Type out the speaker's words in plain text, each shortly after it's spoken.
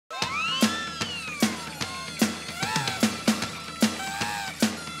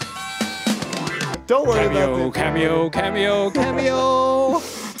Don't worry about it. Cameo.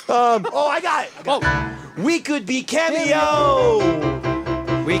 Oh, I got it. We could be Cameo.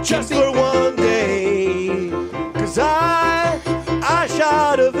 We Just for one day. Cause I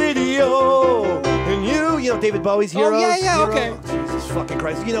shot a video. And you know David Bowie's Heroes? Oh, yeah, okay. Jesus fucking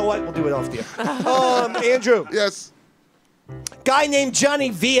Christ. You know what? We'll do it off the air. Andrew. Yes. Guy named Johnny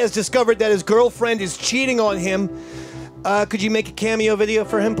V has discovered that his girlfriend is cheating on him. Could you make a Cameo video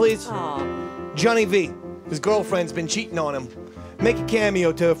for him, please? Aww. Johnny V. His girlfriend's been cheating on him. Make a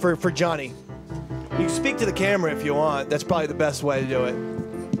Cameo for Johnny. You can speak to the camera if you want. That's probably the best way to do it.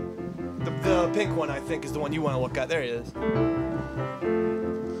 The pink one, I think, is the one you want to look at. There he is.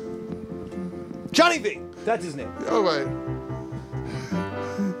 Johnny V. That's his name. All right.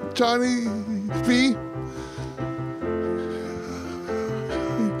 Johnny V.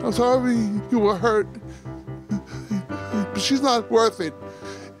 I'm sorry you were hurt, but she's not worth it.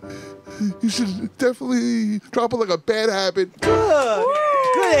 You should definitely drop it like a bad habit. Good.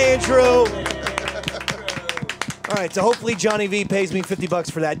 Good, Andrew. All right, so hopefully Johnny V pays me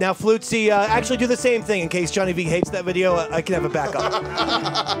 $50 for that. Now, Flutzy, actually do the same thing in case Johnny V hates that video. I can have a backup.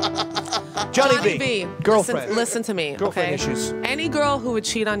 Johnny V. Girlfriend. Listen to me. Girlfriend okay? issues. Any girl who would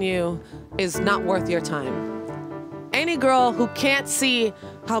cheat on you is not worth your time. Any girl who can't see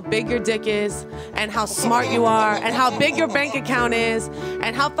how big your dick is and how smart you are and how big your bank account is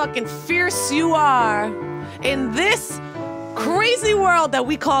and how fucking fierce you are in this crazy world that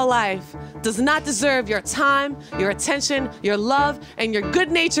we call life does not deserve your time, your attention, your love, and your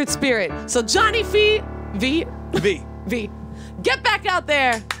good-natured spirit. So Johnny V, get back out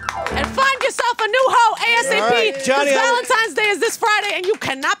there and find yourself a new hoe ASAP. Right, Johnny, Valentine's Day is this Friday, and you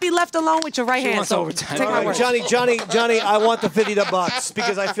cannot be left alone with your right hand. So take my word. Johnny, I want the $50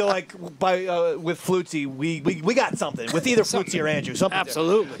 because I feel like with Flutzy, we got something with either Flutzy or Andrew. Something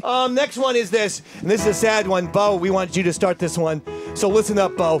Absolutely. there. Next one is this, and this is a sad one. Bo, we want you to start this one. So listen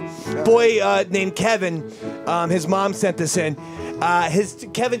up, Bo. Boy named Kevin, his mom sent this in.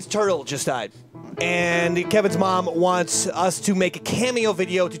 Kevin's turtle just died. And Kevin's mom wants us to make a Cameo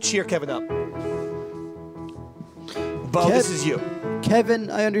video to cheer Kevin up. Bo, this is you.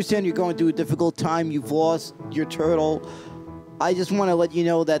 Kevin, I understand you're going through a difficult time. You've lost your turtle. I just want to let you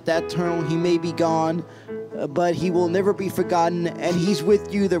know that turtle, he may be gone, but he will never be forgotten, and he's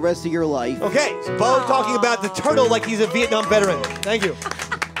with you the rest of your life. Okay, so Bo's talking about the turtle like he's a Vietnam veteran. Thank you.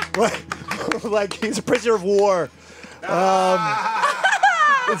 Like he's a prisoner of war.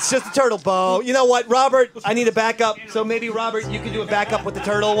 It's just a turtle, Bo. You know what, Robert? I need a backup. So maybe, Robert, you can do a backup with the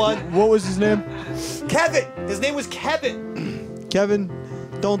turtle one. What was his name? Kevin. His name was Kevin. Kevin,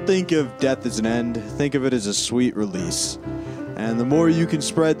 don't think of death as an end. Think of it as a sweet release. And the more you can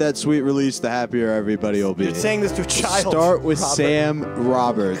spread that sweet release, the happier everybody will be. You're saying this to a child. Start with Robert. Sam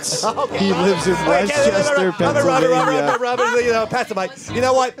Roberts. Okay, he lives in Westchester, Pennsylvania. Robert, pass the mic. You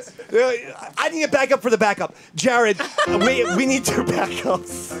know what? I need a backup for the backup. Jared, we need two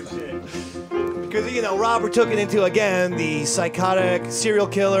backups. Because, you know, Robert took it into, again, the psychotic serial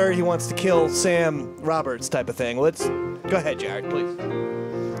killer. He wants to kill Sam Roberts type of thing. Let's go ahead, Jared, please.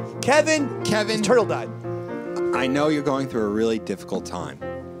 Kevin, his turtle died. I know you're going through a really difficult time,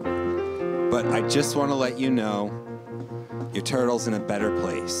 but I just want to let you know your turtle's in a better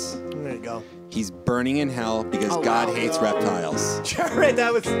place. There you go. He's burning in hell because God hates reptiles. Jared,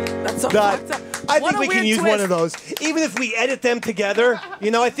 that's so fucked up. I think we can use one of those. Even if we edit them together,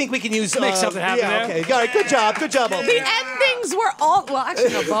 you know, I think we can use... Make something happen there. Okay, all right, good job, Bo. The endings were all... Well,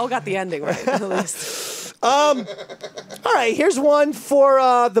 actually, no, Bo got the ending right, at least. All right, here's one for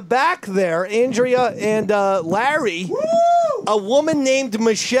the back there. Andrea and Larry. Woo! A woman named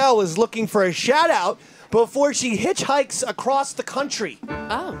Michelle is looking for a shout-out before she hitchhikes across the country.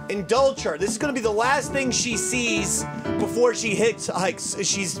 Oh. Indulge her. This is going to be the last thing she sees before she hitchhikes.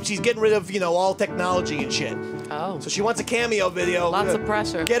 She's getting rid of, you know, all technology and shit. Oh. So she wants a Cameo video. Lots of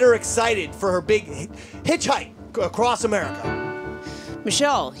pressure. Get her excited for her big hitchhike across America.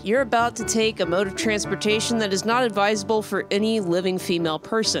 Michelle, you're about to take a mode of transportation that is not advisable for any living female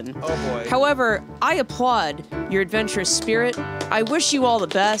person. Oh boy. However, I applaud your adventurous spirit. I wish you all the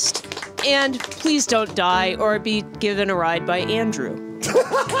best. And please don't die or be given a ride by Andrew.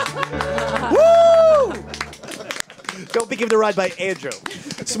 Woo! Don't be given a ride by Andrew.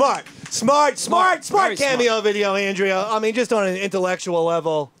 Smart Cameo video, Andrea. I mean, just on an intellectual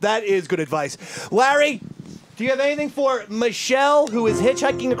level. That is good advice. Larry, do you have anything for Michelle, who is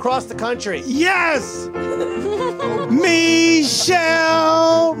hitchhiking across the country? Yes! Michelle,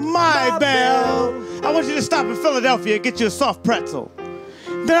 my belle. I want you to stop in Philadelphia and get you a soft pretzel.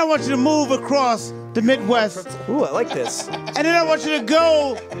 Then I want you to move across the Midwest. Ooh, I like this. And then I want you to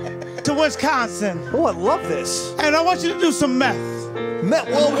go to Wisconsin. Oh, I love this. And I want you to do some meth.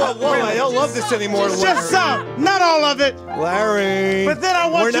 Whoa, I don't love this anymore, Larry. Just some, not all of it. Larry. But then I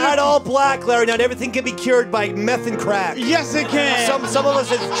want We're you not to... all black, Larry. Not everything can be cured by meth and crack. Yes, it can. Some of us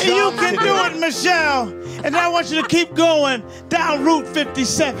have jobs You can to do it, Michelle. And I want you to keep going down Route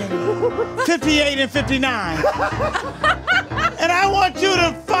 57, 58, and 59. And I want you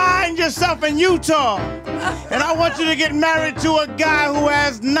to find yourself in Utah. And I want you to get married to a guy who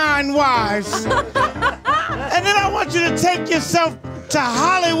has 9 wives. And then I want you to take yourself to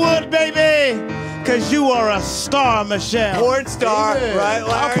Hollywood, baby. Because you are a star, Michelle. Porn star, right,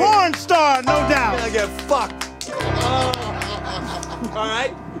 Larry? A porn star, no doubt. I get fucked. All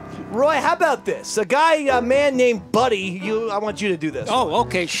right. Roy, how about this? A man named Buddy, I want you to do this. Oh,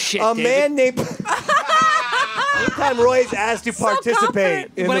 okay, shit, A David. man named... Anytime Roy's asked to participate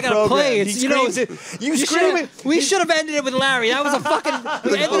in But the I gotta program, play. he It's, you know, screams it. You scream it. we should have ended it with Larry. That was a fucking.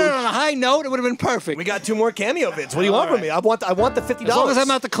 We ended it on a high note. It would have been perfect. We got 2 more cameo vids. What do you want from me? I want the $50. As long as I'm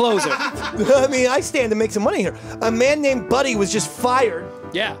not the closer. I mean, I stand to make some money here. A man named Buddy was just fired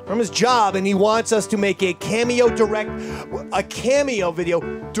Yeah. from his job, and he wants us to make a cameo video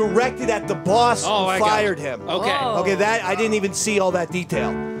directed at the boss Oh, who I got fired it. him. Okay. Okay, that I didn't even see all that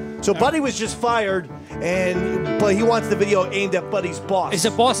detail. So Buddy was just fired, but he wants the video aimed at Buddy's boss. Is the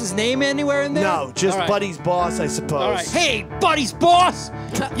boss's name anywhere in there? No, just All right. Buddy's boss, I suppose. All right. Hey, Buddy's boss.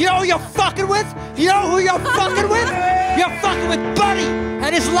 You know who you're fucking with? You know who you're fucking with? You're fucking with Buddy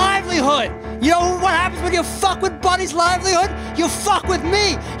and his livelihood. You know what happens when you fuck with Buddy's livelihood? You fuck with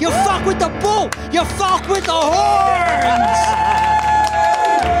me. You fuck with the bull. You fuck with the horns.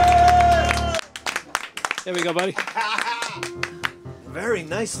 There we go, buddy. Very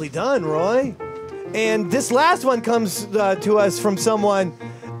nicely done, Roy. And this last one comes to us from someone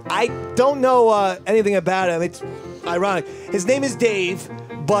I don't know anything about him. It's ironic. His name is Dave,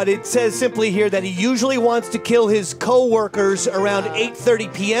 but it says simply here that he usually wants to kill his co-workers around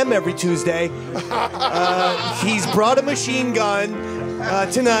 8:30 p.m. every Tuesday. He's brought a machine gun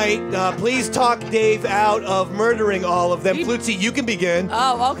tonight. Please talk Dave out of murdering all of them. Flutzy, you can begin.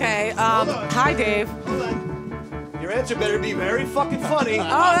 Oh, okay. Hi, Dave. Your answer better be very fucking funny. Oh,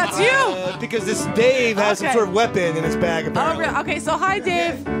 that's you. Because this Dave has some Okay. sort of weapon in his bag, Oh, apparently. okay, so hi,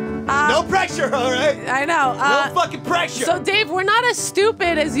 Dave. No pressure, all right? I know. No fucking pressure. So, Dave, we're not as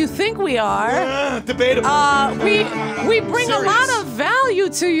stupid as you think we are. Debatable. We bring a lot of value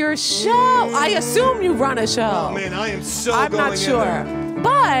to your show. I assume you run a show. Oh, man, I am so I'm going not in sure. there.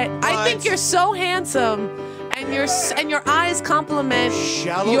 But I think you're so handsome. And your eyes compliment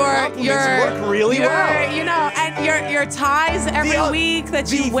Shallow your compliments work really well. You know, and your ties every week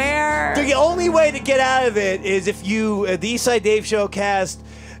that you wear. The only way to get out of it is if you, the Eastside Dave Show cast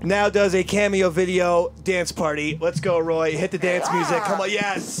now does a cameo video dance party. Let's go, Roy. Hit the dance music. Come on,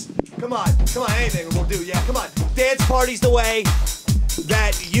 yes. Come on, anything we'll do. Yeah, come on. Dance party's the way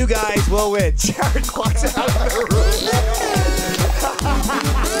that you guys will win. Jared walks out of the room.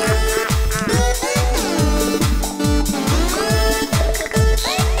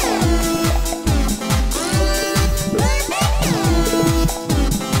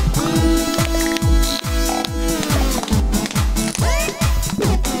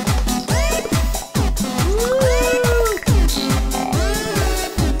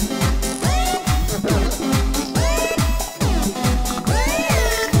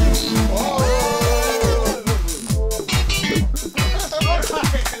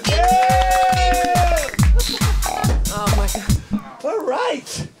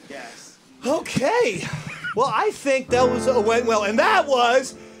 Okay. Well, I think that went well. And that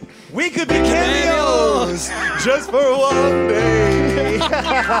was We Could Be Cameos just for one day.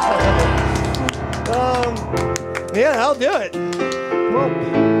 Yeah, I'll do it. Well,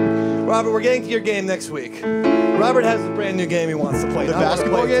 Robert, we're getting to your game next week. Robert has a brand new game he wants to play. The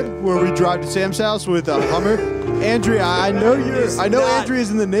basketball game where we drive to Sam's house with a Hummer. Andrea, I know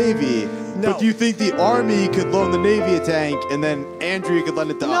Andrea's in the Navy. No. But do you think the Army could loan the Navy a tank and then Andrea could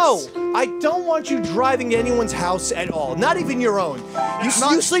lend it to us? No, I don't want you driving to anyone's house at all. Not even your own. You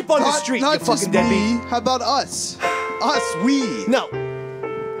sleep on the street, not you fucking just deadbeat. me. How about us? We. No.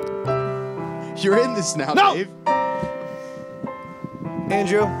 You're in this now, No. Dave.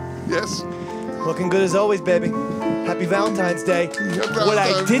 Andrew, Yes. looking good as always, baby. Happy Valentine's Day. What I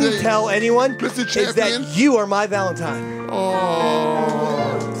Valentine's didn't Day. tell anyone Mr. is Champion. that you are my Valentine.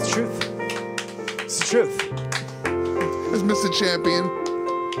 Oh. It's the truth. It's the truth. It's Mr. Champion.